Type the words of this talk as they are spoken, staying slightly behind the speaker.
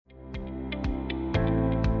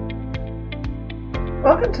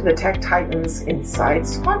Welcome to the Tech Titans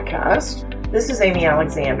Insights podcast. This is Amy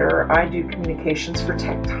Alexander. I do communications for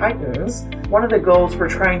Tech Titans. One of the goals we're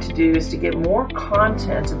trying to do is to get more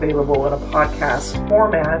content available in a podcast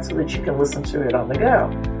format so that you can listen to it on the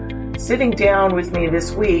go. Sitting down with me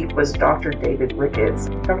this week was Dr. David Ricketts.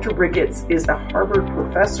 Dr. Ricketts is a Harvard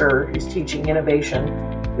professor who's teaching innovation,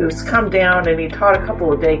 who's come down and he taught a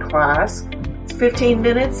couple of day class. 15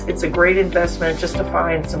 minutes. It's a great investment just to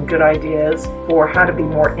find some good ideas for how to be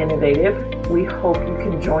more innovative. We hope you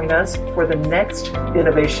can join us for the next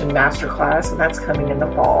Innovation Masterclass, and that's coming in the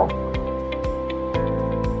fall.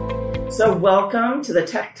 So welcome to the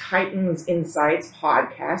Tech Titans Insights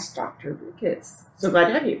podcast, Dr. Ricketts. So glad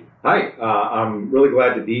to have you. Hi, I'm really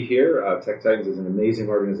glad to be here. Tech Titans is an amazing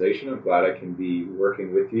organization. I'm glad I can be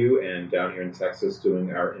working with you and down here in Texas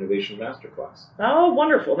doing our Innovation Masterclass. Oh,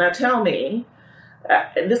 wonderful. Now tell me,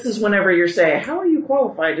 this is whenever you're saying, how are you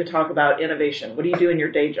qualified to talk about innovation? What do you do in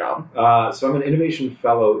your day job? So I'm an innovation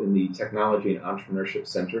fellow in the Technology and Entrepreneurship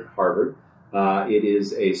Center at Harvard. It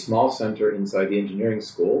is a small center inside the engineering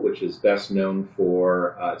school, which is best known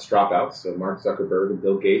for its dropouts. So Mark Zuckerberg and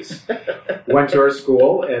Bill Gates went to our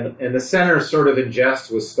school, and the center sort of in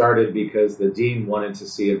jest was started because the dean wanted to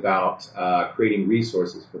see about creating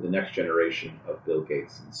resources for the next generation of Bill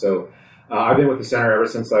Gates. And so I've been with the center ever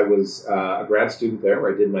since I was a grad student there,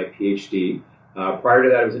 where I did my PhD. Prior to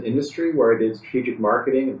that, I was in industry where I did strategic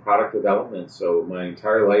marketing and product development. So my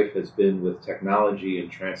entire life has been with technology and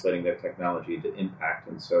translating that technology into impact.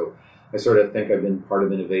 And so I sort of think I've been part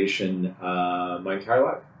of innovation my entire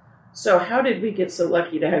life. So how did we get so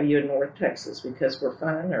lucky to have you in North Texas? Because we're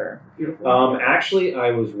fun or beautiful? Actually,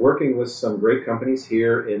 I was working with some great companies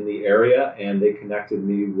here in the area, and they connected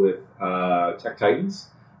me with Tech Titans.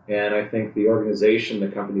 And I think the organization, the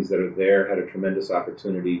companies that are there, had a tremendous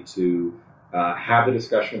opportunity to have the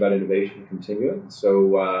discussion about innovation continue. And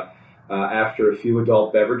so after a few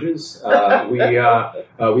adult beverages, we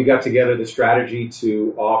got together the strategy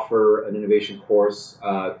to offer an innovation course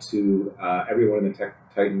to everyone in the Tech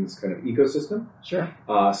Titans kind of ecosystem. Sure.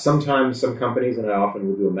 Sometimes some companies, and I often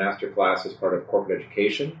will do a master class as part of corporate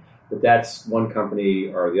education, but that's one company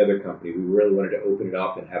or the other company. We really wanted to open it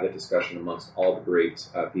up and have a discussion amongst all the great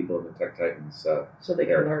people in the Tech Titans. So they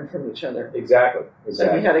can learn from each other. Exactly. So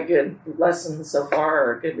have you had a good lesson so far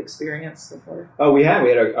or a good experience so far? Oh, we had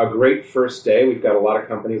a great first day. We've got a lot of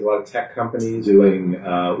companies, a lot of tech companies doing,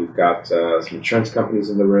 we've got some insurance companies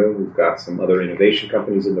in the room. We've got some other innovation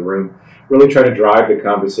companies in the room, really trying to drive the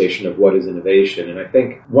conversation of what is innovation. And I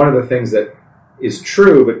think one of the things that is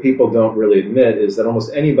true, but people don't really admit, is that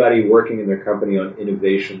almost anybody working in their company on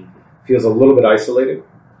innovation feels a little bit isolated.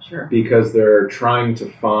 Sure. Because they're trying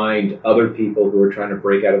to find other people who are trying to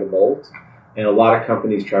break out of the mold. And a lot of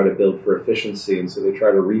companies try to build for efficiency, and so they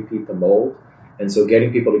try to repeat the mold. And so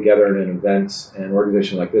getting people together in an event, an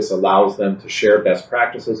organization like this, allows them to share best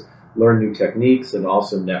practices, learn new techniques, and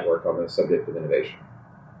also network on the subject of innovation.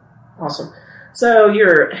 Awesome. So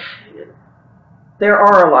there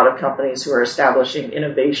are a lot of companies who are establishing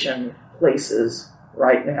innovation places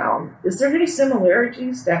right now. Is there any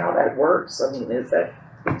similarities to how that works? I mean, is that...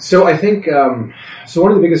 So I think, so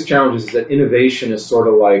one of the biggest challenges is that innovation is sort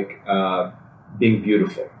of like being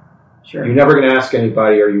beautiful. Sure. You're never going to ask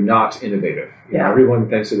anybody, are you not innovative? You know, Yeah. everyone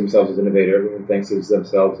thinks of themselves as innovative. Everyone thinks of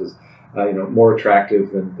themselves as more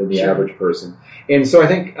attractive than the Sure. average person. And so I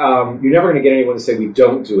think you're never going to get anyone to say we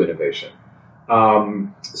don't do innovation.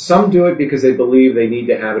 Some do it because they believe they need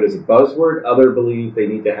to have it as a buzzword. Others believe they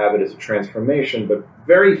need to have it as a transformation. But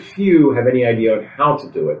very few have any idea on how to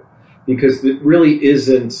do it because it really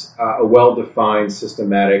isn't a well-defined,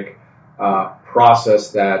 systematic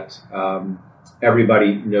process that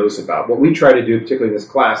everybody knows about. What we try to do, particularly in this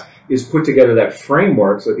class, is put together that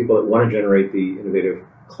framework so that people that want to generate the innovative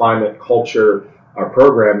climate, culture,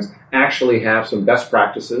 programs actually have some best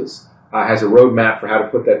practices, has a roadmap for how to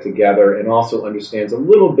put that together, and also understands a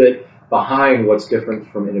little bit behind what's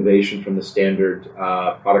different from innovation from the standard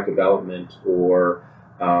product development or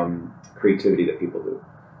creativity that people do.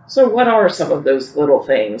 So what are some of those little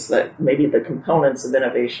things that maybe the components of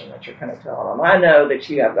innovation that you're kind of telling them? I know that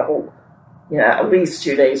you have the whole, at least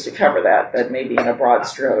 2 days to cover that, but maybe in a broad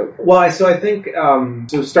stroke. Well, so I think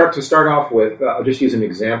to start off with, I'll just use an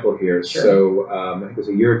example here. Sure. So I think it was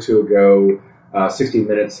a year or two ago, 60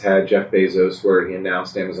 Minutes had Jeff Bezos where he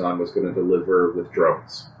announced Amazon was going to deliver with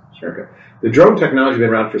drones. Sure. Okay. The drone technology has been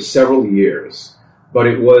around for several years, but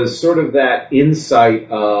it was sort of that insight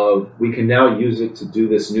of we can now use it to do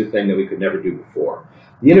this new thing that we could never do before.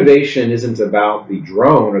 The innovation isn't about the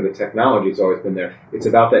drone or the technology, it's always been there. It's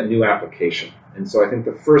about that new application. And so I think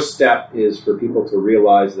the first step is for people to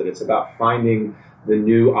realize that it's about finding the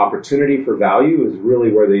new opportunity for value is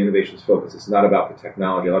really where the innovation is focused. It's not about the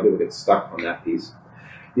technology. A lot of people get stuck on that piece.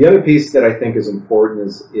 The other piece that I think is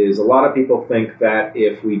important is a lot of people think that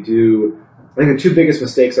if we do, I think the two biggest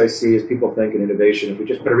mistakes I see is people think in innovation, if we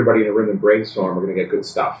just put everybody in a room and brainstorm, we're going to get good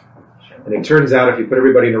stuff. And it turns out if you put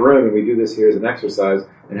everybody in a room, and we do this here as an exercise,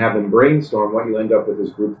 and have them brainstorm, what you end up with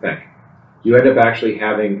is groupthink. You end up actually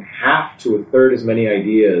having half to a third as many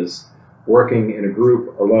ideas working in a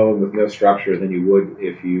group alone with no structure than you would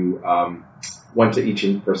if you went to each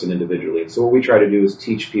person individually. So what we try to do is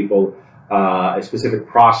teach people a specific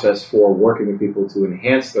process for working with people to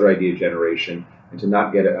enhance their idea generation and to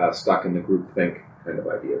not get stuck in the groupthink kind of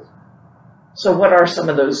ideas. So what are some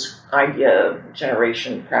of those idea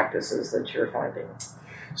generation practices that you're finding?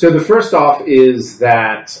 So the first off is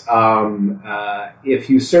that if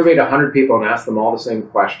you surveyed 100 people and asked them all the same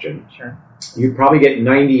question, sure, you'd probably get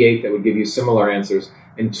 98 that would give you similar answers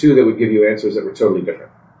and 2 that would give you answers that were totally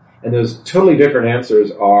different. And those totally different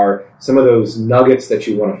answers are some of those nuggets that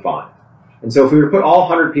you want to find. And so if we were to put all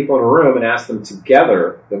 100 people in a room and ask them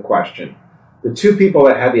together the question, the 2 people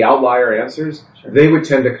that had the outlier answers, sure, they would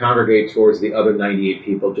tend to congregate towards the other 98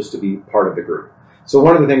 people just to be part of the group. So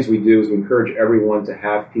one of the things we do is we encourage everyone to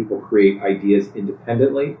have people create ideas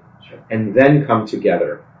independently, sure, and then come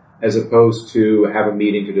together, as opposed to have a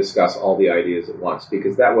meeting to discuss all the ideas at once,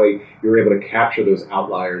 because that way you're able to capture those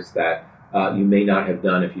outliers that you may not have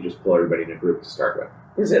done if you just pull everybody in a group to start with.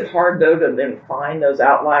 Is it hard, though, to then find those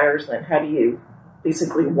outliers? Then how do you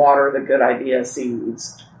basically water the good idea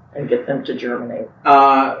seeds and get them to germinate?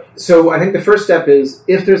 So I think the first step is,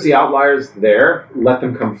 if there's the outliers there, let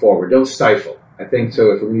them come forward. Don't stifle. I think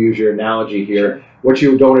so. If we're going to use your analogy here, sure, what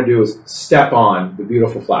you don't want to do is step on the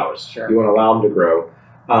beautiful flowers. Sure. You want to allow them to grow.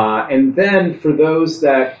 And then for those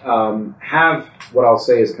that have what I'll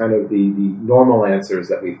say is kind of the normal answers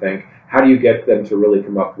that we think, how do you get them to really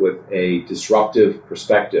come up with a disruptive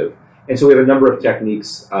perspective? And so we have a number of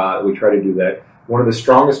techniques we try to do that. One of the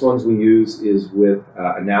strongest ones we use is with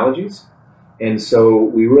analogies. And so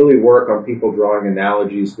we really work on people drawing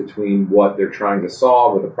analogies between what they're trying to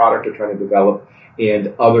solve or the product they're trying to develop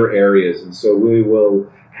and other areas. And so we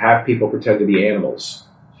will have people pretend to be animals.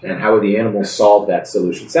 And how would the animals solve that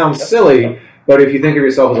solution? Sounds silly, but if you think of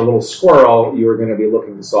yourself as a little squirrel, you're going to be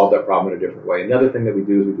looking to solve that problem in a different way. Another thing that we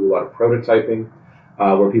do is we do a lot of prototyping,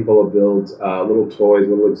 where people will build little toys,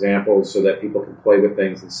 little examples, so that people can play with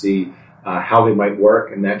things and see how they might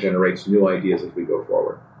work, and that generates new ideas as we go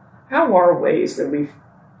forward. How are ways that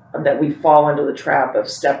we fall into the trap of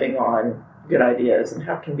stepping on good ideas, and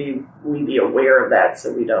how can we be aware of that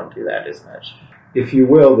so we don't do that as much? If you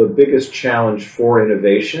will, the biggest challenge for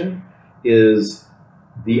innovation is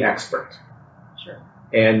the expert. Sure.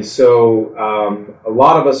 And so a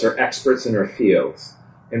lot of us are experts in our fields,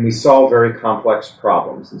 and we solve very complex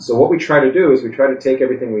problems. And so what we try to do is we try to take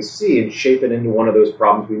everything we see and shape it into one of those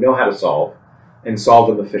problems we know how to solve and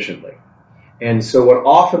solve them efficiently. And so what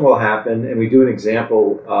often will happen, and we do an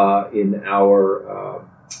example in our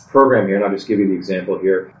program here, and I'll just give you the example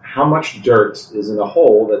here. How much dirt is in a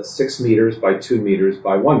hole that's 6 meters by 2 meters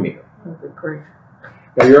by 1 meter? Oh, good grief.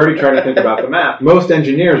 Now you're already trying to think about the math. Most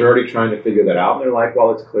engineers are already trying to figure that out. And they're like,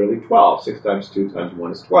 well, it's clearly 12. 6 times 2 times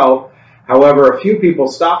 1 is 12. However, a few people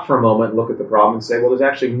stop for a moment and look at the problem and say, well, there's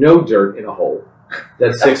actually no dirt in a hole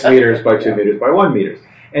that's 6 meters by 2 meters by 1 meter.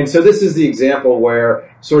 And so this is the example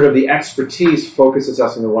where sort of the expertise focuses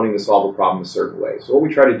us into wanting to solve a problem a certain way. So what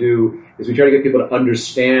we try to do is we try to get people to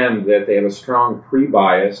understand that they have a strong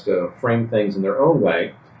pre-bias to frame things in their own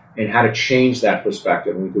way and how to change that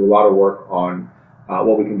perspective. And we do a lot of work on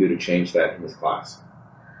what we can do to change that in this class.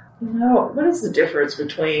 What is the difference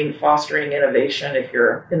between fostering innovation if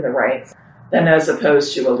you're in the ranks than as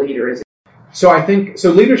opposed to a leader? So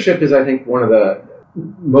leadership is, I think, one of the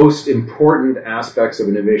most important aspects of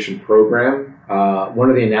an innovation program. One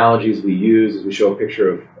of the analogies we use is we show a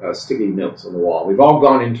picture of sticky notes on the wall. We've all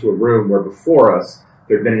gone into a room where before us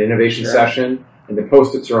there had been an innovation session and the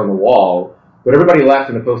Post-its are on the wall, but everybody left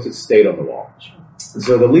and the Post-its stayed on the wall. And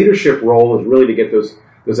so the leadership role is really to get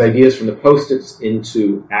those ideas from the Post-its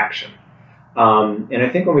into action. And I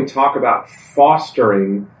think when we talk about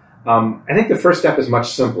fostering, I think the first step is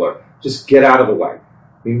much simpler. Just get out of the way.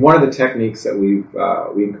 I mean, one of the techniques that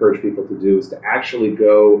we encourage people to do is to actually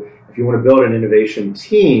go, if you want to build an innovation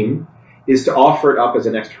team, is to offer it up as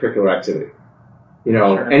an extracurricular activity.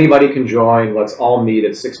 Sure. Anybody can join. Let's all meet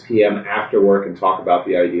at 6 p.m. after work and talk about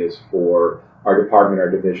the ideas for our department,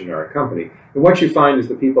 our division, or our company. And what you find is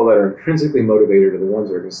the people that are intrinsically motivated are the ones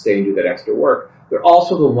that are going to stay and do that extra work. They're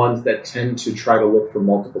also the ones that tend to try to look for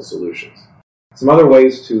multiple solutions. Some other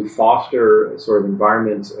ways to foster a sort of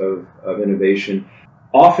environment of innovation.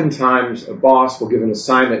 Oftentimes, a boss will give an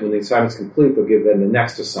assignment. When the assignment's complete, they'll give them the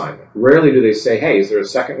next assignment. Rarely do they say, hey, is there a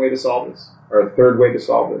second way to solve this? Or a third way to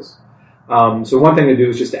solve this? So one thing to do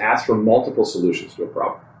is just to ask for multiple solutions to a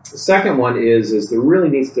problem. The second one is there really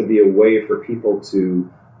needs to be a way for people to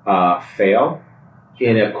fail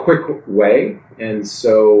in a quick way. And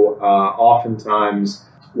so oftentimes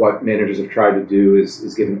what managers have tried to do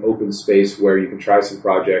is give an open space where you can try some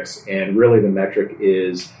projects, and really the metric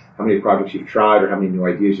is how many projects you've tried or how many new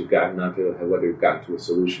ideas you've gotten, not to whether you've gotten to a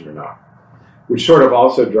solution or not. Which sort of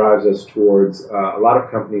also drives us towards a lot of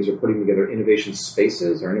companies are putting together innovation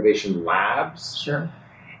spaces or innovation labs. Sure.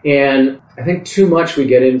 And I think too much we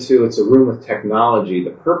get into, it's a room with technology.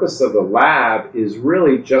 The purpose of the lab is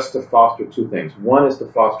really just to foster two things. One is to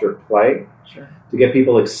foster play, sure, to get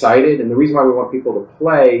people excited. And the reason why we want people to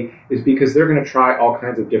play is because they're going to try all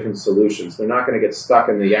kinds of different solutions. They're not going to get stuck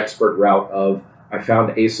in the expert route of, I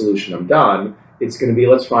found a solution, I'm done. It's going to be,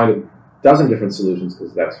 let's find a dozen different solutions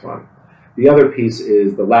because that's fun. The other piece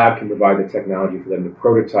is the lab can provide the technology for them to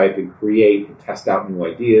prototype and create and test out new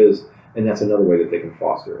ideas, and that's another way that they can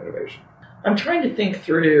foster innovation. I'm trying to think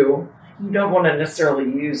through, you don't want to necessarily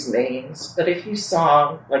use names, but if you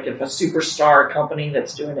saw, like if a superstar company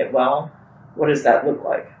that's doing it well, what does that look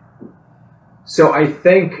like? So I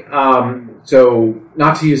think, so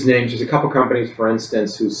not to use names, there's a couple companies, for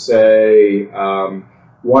instance, who say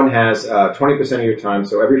one has 20% of your time,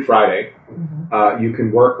 so every Friday, you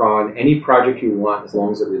can work on any project you want as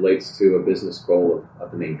long as it relates to a business goal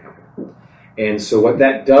of the main company. And so what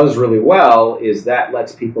that does really well is that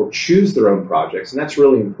lets people choose their own projects, and that's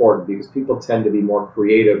really important because people tend to be more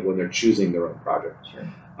creative when they're choosing their own projects.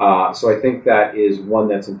 Sure. So I think that is one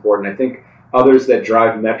that's important. I think others that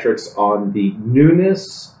drive metrics on the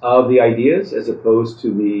newness of the ideas as opposed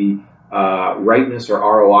to the rightness or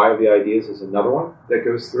ROI of the ideas is another one that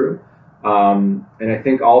goes through. And I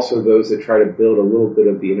think also those that try to build a little bit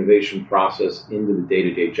of the innovation process into the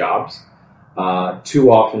day-to-day jobs.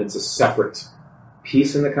 Too often it's a separate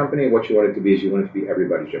piece in the company. What you want it to be is you want it to be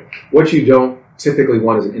everybody's job. What you don't typically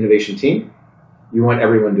want is an innovation team. You want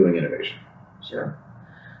everyone doing innovation. Sure.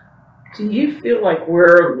 Do you feel like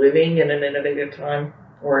we're living in an innovative time?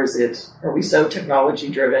 Or are we so technology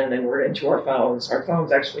driven and we're into our phones? Are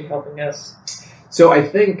phones actually helping us? So I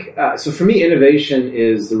think, so for me, innovation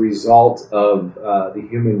is the result of the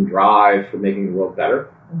human drive for making the world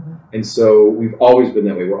better. Mm-hmm. And so we've always been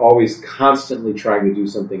that way. We're always constantly trying to do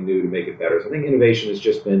something new to make it better. So I think innovation has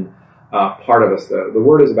just been part of us. The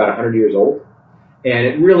word is about 100 years old. And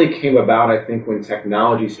it really came about, I think, when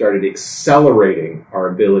technology started accelerating our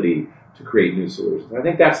ability to create new solutions. And I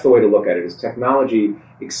think that's the way to look at it, is technology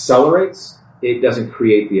accelerates, it doesn't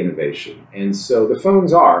create the innovation. And so the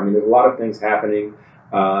phones are. I mean, there's a lot of things happening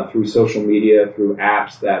through social media, through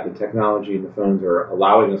apps that the technology and the phones are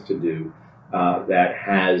allowing us to do that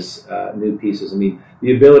has new pieces. I mean,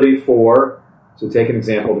 the ability for, so take an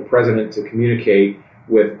example, the president to communicate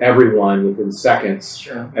with everyone within seconds,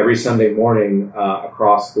 sure, every Sunday morning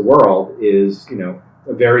across the world is,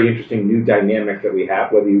 a very interesting new dynamic that we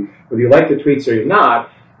have. Whether you like the tweets or you're not,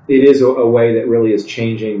 it is a way that really is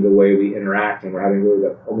changing the way we interact, and we're having really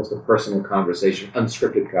almost a personal conversation,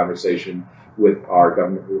 unscripted conversation with our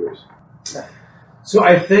government leaders. Yeah. So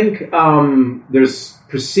I think there's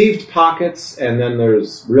perceived pockets, and then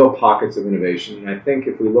there's real pockets of innovation. And I think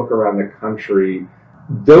if we look around the country,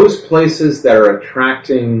 those places that are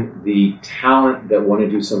attracting the talent that want to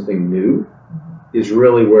do something new is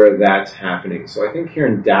really where that's happening. So I think here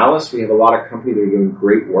in Dallas, we have a lot of companies that are doing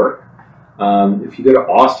great work. If you go to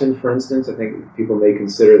Austin, for instance, I think people may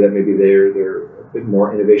consider that maybe they're a bit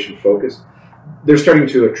more innovation focused. They're starting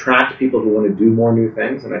to attract people who want to do more new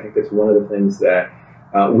things, and I think that's one of the things that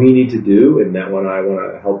we need to do, and that one I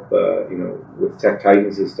want to help with Tech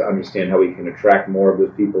Titans is to understand how we can attract more of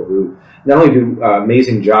those people who not only do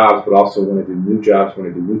amazing jobs, but also want to do new jobs,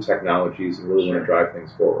 want to do new technologies, and really want to drive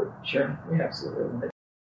things forward. Sure, yeah, absolutely.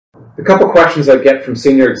 The couple questions I get from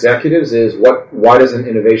senior executives is, why doesn't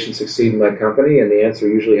innovation succeed in my company? And the answer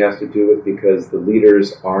usually has to do with because the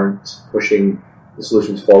leaders aren't pushing the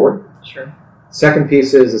solutions forward. Sure. Second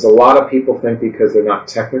piece is a lot of people think because they're not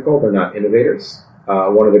technical, they're not innovators.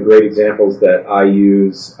 One of the great examples that I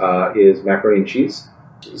use is macaroni and cheese.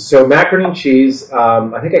 So macaroni and cheese,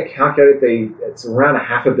 I think I calculated it's around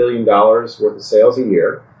 $500 million worth of sales a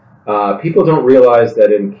year. People don't realize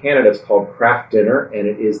that in Canada it's called Kraft Dinner, and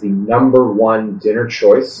it is the #1 dinner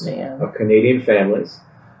choice of Canadian families.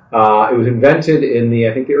 It was invented in the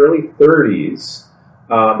early 30s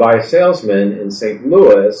by a salesman in St.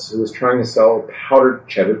 Louis who was trying to sell powdered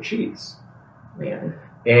cheddar cheese. man.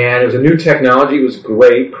 And it was a new technology. It was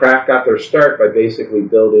great. Kraft got their start by basically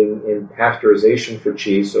building in pasteurization for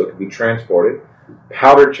cheese so it could be transported.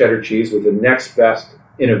 Powdered cheddar cheese was the next best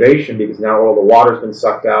innovation because now all the water's been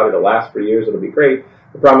sucked out. It'll last for years. It'll be great.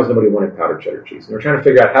 The problem is nobody wanted powdered cheddar cheese. And we're trying to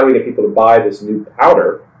figure out how do we get people to buy this new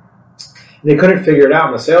powder. And they couldn't figure it out.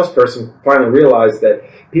 And the salesperson finally realized that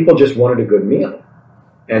people just wanted a good meal.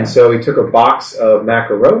 And so he took a box of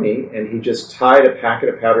macaroni and he just tied a packet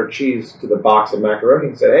of powdered cheese to the box of macaroni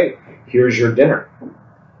and said, hey, here's your dinner.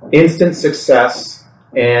 Instant success.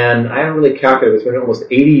 And I haven't really calculated. It's been almost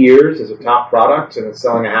 80 years as a top product and it's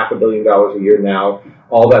selling $500 million a year now.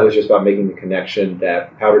 All that was just about making the connection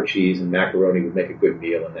that powdered cheese and macaroni would make a good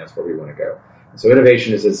meal, and that's where we want to go. So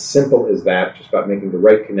innovation is as simple as that, just about making the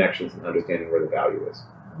right connections and understanding where the value is.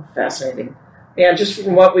 Fascinating. Yeah, just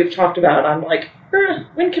from what we've talked about, I'm like,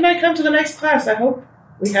 when can I come to the next class? I hope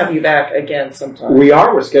we have you back again sometime. We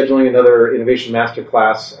are. We're scheduling another Innovation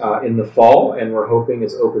Masterclass in the fall, and we're hoping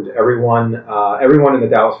it's open to everyone in the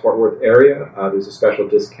Dallas-Fort Worth area. There's a special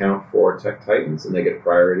discount for Tech Titans, and they get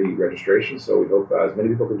priority registration, so we hope as many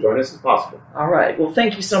people can join us as possible. All right. Well,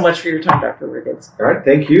 thank you so much for your time, Dr. Ricketts. All right.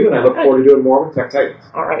 Thank you, and I look forward to doing more with Tech Titans.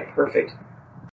 All right. Perfect.